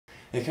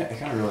It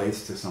kind of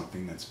relates to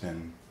something that's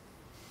been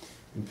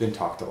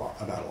talked about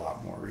a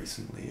lot more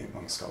recently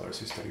among scholars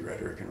who study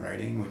rhetoric and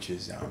writing, which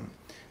is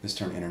this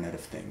term Internet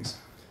of Things.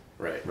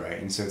 Right. Right.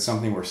 And so it's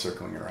something we're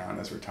circling around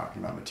as we're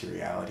talking about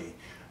materiality.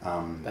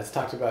 That's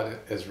talked about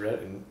as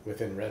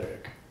within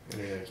rhetoric,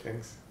 Internet of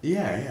Things.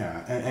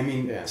 Yeah. I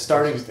mean,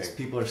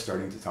 people are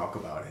starting to talk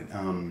about it.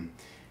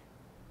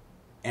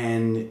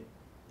 And,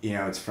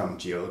 it's from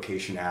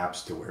geolocation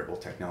apps to wearable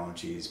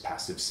technologies,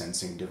 passive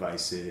sensing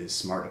devices,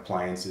 smart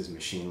appliances,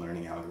 machine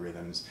learning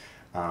algorithms.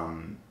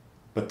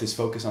 But this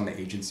focus on the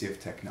agency of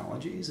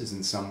technologies is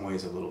in some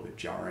ways a little bit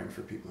jarring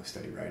for people who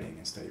study writing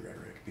and study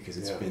rhetoric because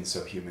it's been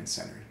so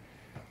human-centered.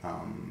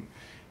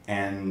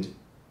 And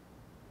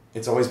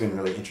it's always been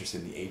really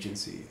interested in the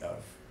agency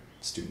of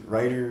student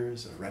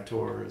writers, of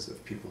rhetors,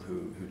 of people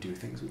who do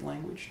things with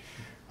language.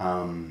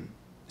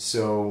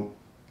 So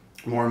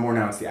more and more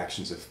now it's the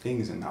actions of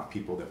things and not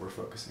people that we're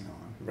focusing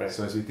on. Right.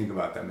 So as we think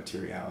about that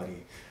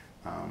materiality,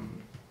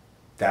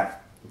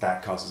 that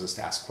causes us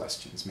to ask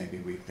questions. Maybe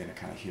we've been a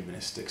kind of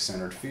humanistic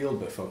centered field,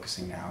 but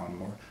focusing now in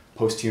more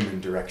post-human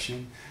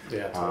direction.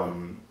 Yeah,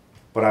 totally.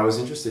 But I was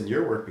interested in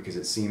your work because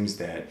it seems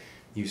that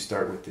you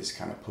start with this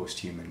kind of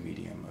post-human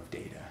medium of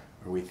data,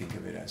 or we think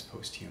of it as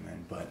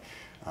post-human, but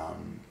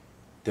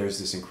there's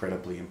this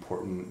incredibly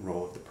important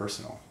role of the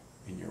personal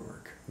in your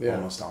work,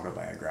 almost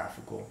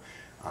autobiographical.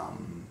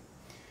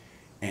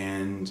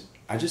 And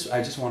I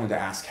just wanted to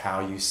ask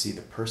how you see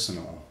the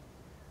personal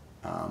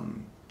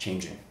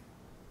changing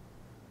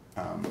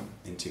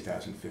in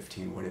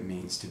 2015, what it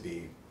means to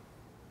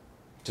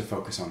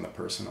focus on the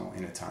personal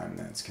in a time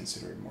that's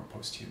considered more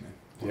post-human,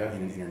 in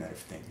an Internet of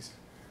Things.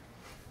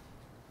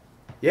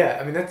 Yeah,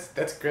 I mean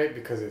that's great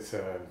because it's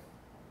I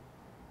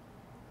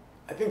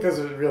think there's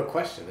a real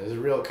question. There's a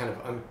real kind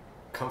of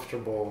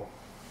uncomfortable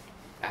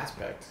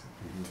aspect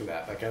to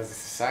that. Like as a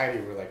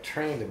society, we're like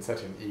trained in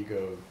such an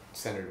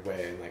ego-centered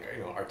way, and like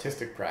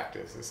artistic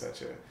practice is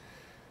such a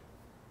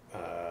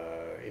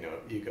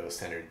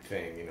ego-centered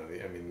thing.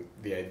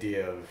 The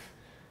idea of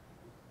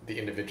the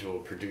individual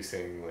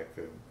producing like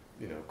the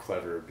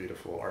clever,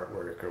 beautiful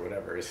artwork or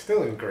whatever is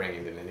still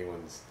ingrained in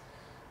anyone's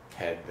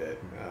head that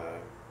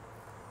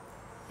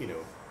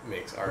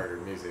makes art or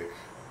music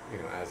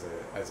as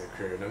a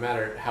career, no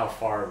matter how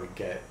far we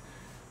get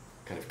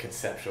kind of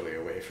conceptually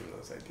away from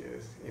those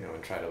ideas,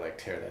 and try to like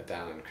tear that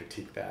down and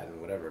critique that and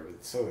whatever. But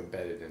it's so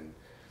embedded in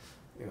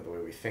the way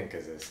we think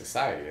as a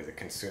society, as a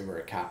consumer,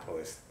 a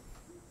capitalist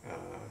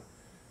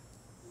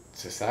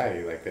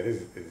society. Like that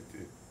is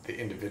the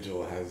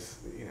individual has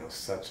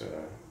such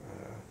a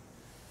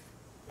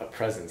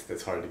presence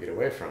that's hard to get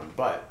away from.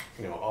 But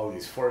all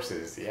these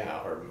forces,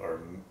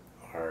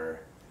 are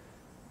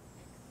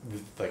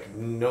like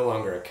no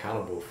longer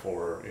accountable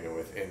for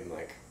within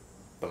like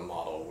the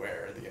model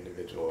where the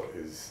individual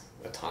is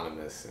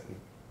autonomous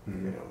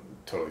and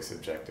totally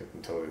subjective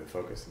and totally the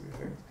focus of these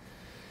things.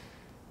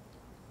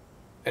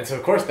 And so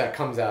of course that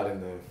comes out in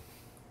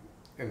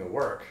the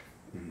work.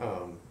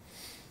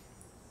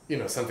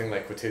 Something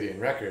like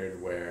Quotidian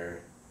Record,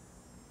 where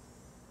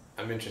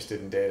I'm interested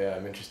in data,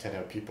 I'm interested in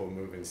how people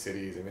move in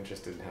cities, I'm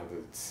interested in how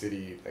the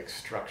city like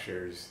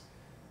structures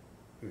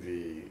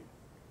the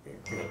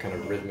kind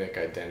of rhythmic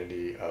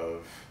identity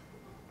of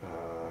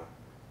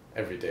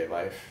everyday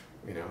life.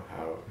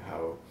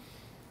 How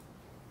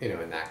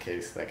in that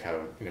case, like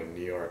how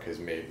New York has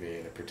made me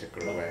in a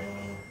particular way.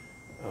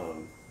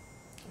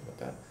 About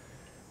that.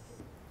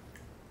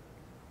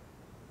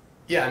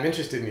 Yeah, I'm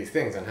interested in these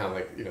things on how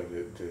like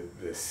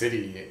the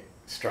city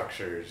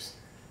structures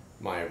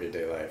my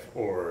everyday life,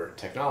 or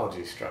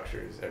technology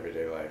structures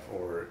everyday life,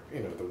 or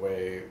the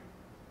way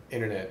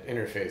internet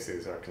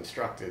interfaces are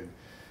constructed,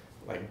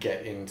 like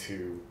get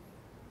into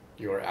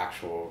your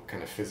actual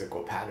kind of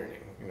physical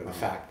patterning. The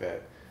fact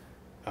that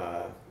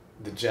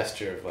the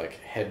gesture of like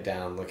head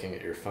down looking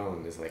at your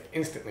phone is like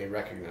instantly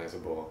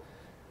recognizable,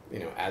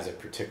 as a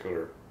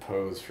particular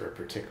pose for a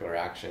particular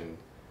action,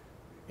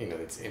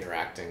 that's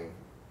interacting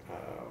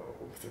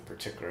with a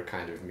particular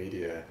kind of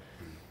media.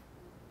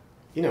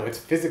 It's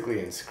physically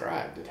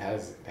inscribed. It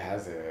has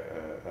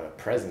a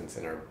presence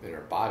in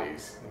our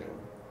bodies.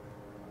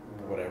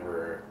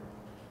 Whatever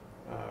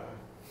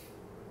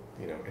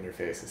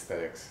interface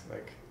aesthetics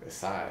like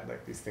aside,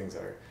 like these things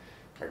are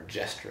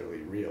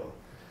gesturally real.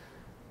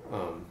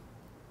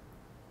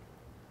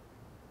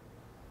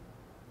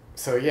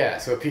 So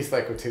a piece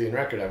like Quotidian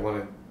Record, I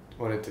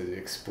wanted to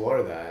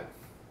explore that.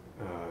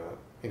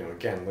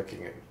 Again,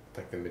 looking at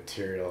like the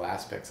material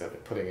aspects of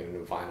it, putting it in a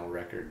vinyl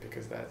record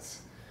because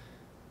that's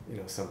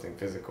something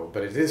physical,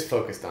 but it is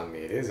focused on me.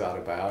 It is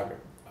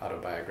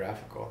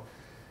autobiographical,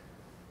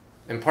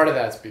 and part of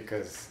that's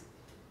because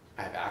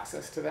I have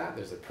access to that.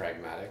 There's a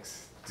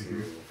pragmatics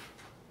to,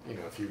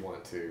 if you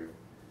want to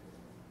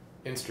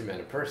instrument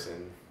a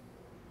person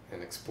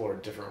and explore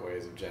different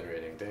ways of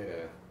generating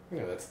data,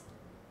 that's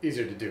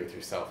easier to do with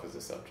yourself as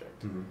a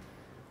subject,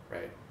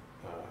 right?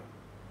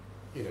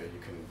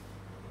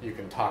 You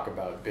can talk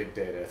about big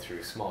data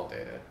through small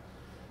data.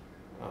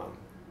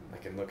 I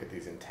can look at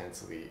these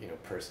intensely,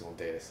 personal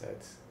data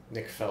sets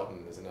Nick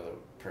Felton is another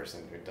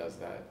person who does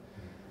that,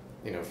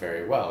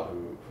 very well,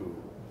 who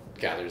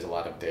gathers a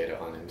lot of data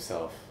on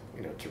himself,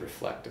 to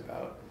reflect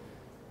about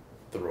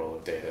the role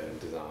of data in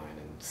design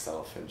and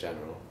self in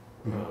general.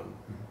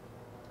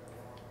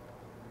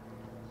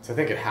 So I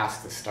think it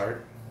has to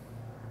start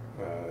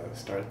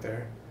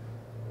there,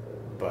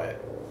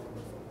 but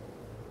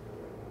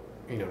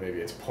maybe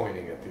it's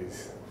pointing at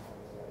these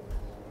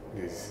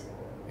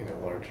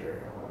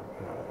larger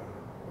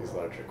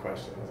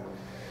questions.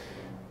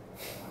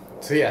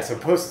 So yeah, so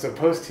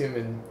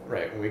post-human,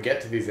 right? When we get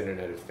to these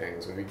Internet of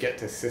Things, when we get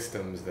to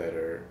systems that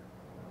are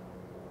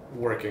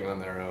working on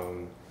their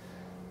own,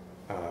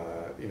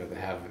 that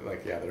have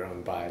their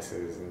own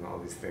biases and all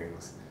these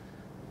things.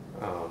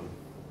 I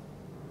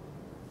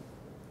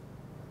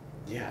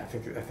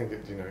think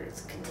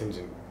it's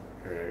contingent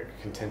or a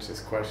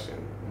contentious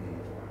question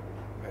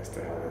as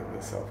to how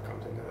the self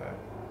comes into that.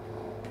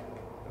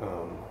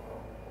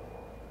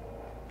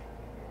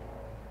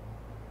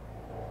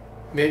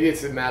 Maybe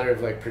it's a matter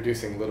of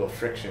producing little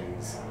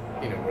frictions,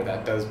 where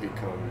that does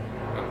become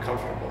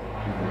uncomfortable.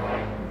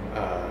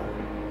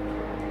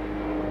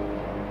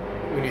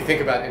 When you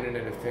think about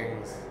Internet of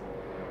Things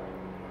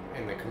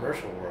in the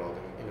commercial world,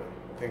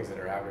 things that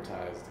are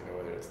advertised,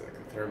 whether it's the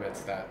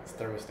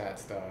thermostat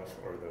stuff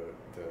or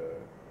the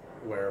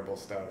wearable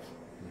stuff,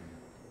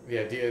 the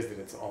idea is that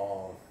it's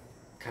all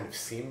kind of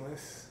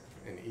seamless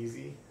and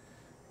easy,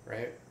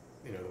 right?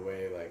 The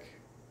way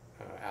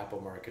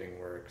Apple marketing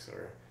works,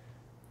 or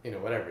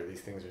whatever.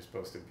 These things are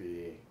supposed to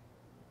be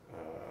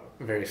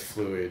very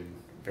fluid,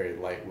 very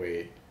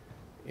lightweight,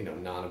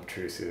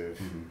 non-obtrusive,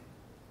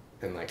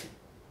 and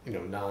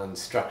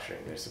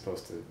non-structuring. They're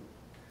supposed to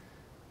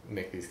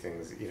make these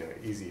things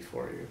easy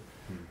for you,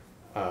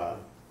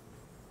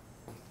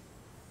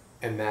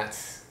 and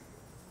that's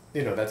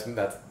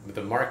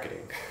the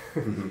marketing,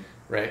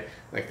 right?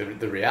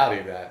 The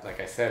reality of that,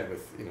 like I said,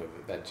 with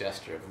that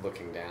gesture of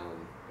looking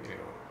down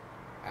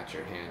at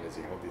your hand as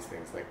you hold these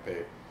things,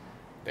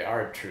 they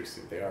are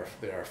obtrusive, they are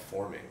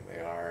forming,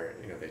 they are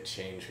they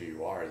change who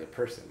you are as a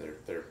person.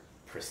 They're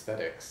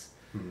prosthetics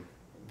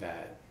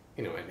that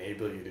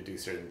enable you to do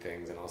certain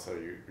things, and also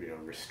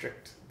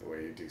restrict the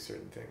way you do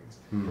certain things.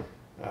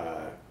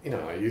 I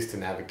used to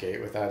navigate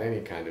without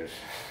any kind of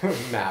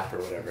map or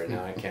whatever.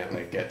 Now I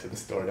can't get to the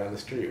store down the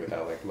street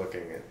without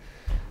looking at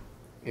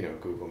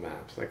Google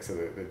Maps. So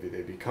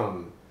they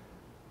become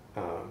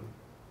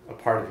a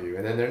part of you,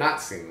 and then they're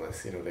not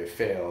seamless. They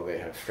fail. They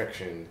have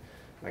friction.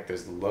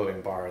 There's the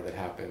loading bar that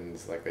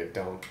happens. They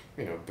don't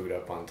boot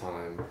up on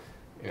time.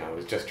 I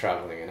was just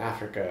traveling in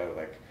Africa.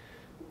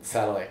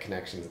 Satellite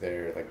connections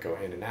there go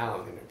in and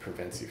out, and it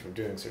prevents you from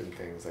doing certain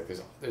things.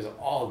 There's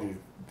all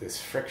this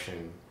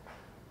friction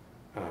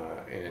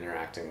in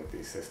interacting with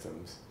these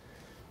systems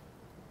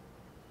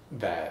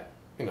that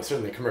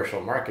certainly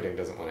commercial marketing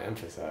doesn't want to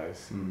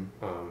emphasize,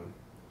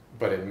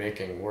 but in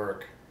making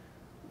work,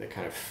 it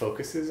kind of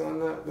focuses on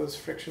those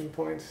friction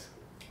points,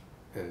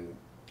 and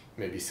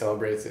maybe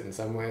celebrates it in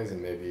some ways,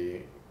 and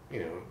maybe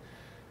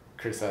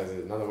criticizes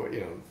it in other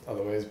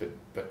ways,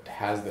 but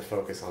has the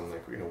focus on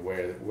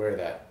where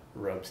that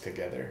rubs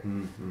together.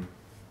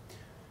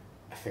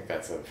 I think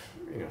that's of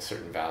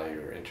certain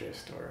value or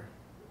interest, or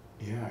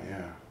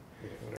whatever.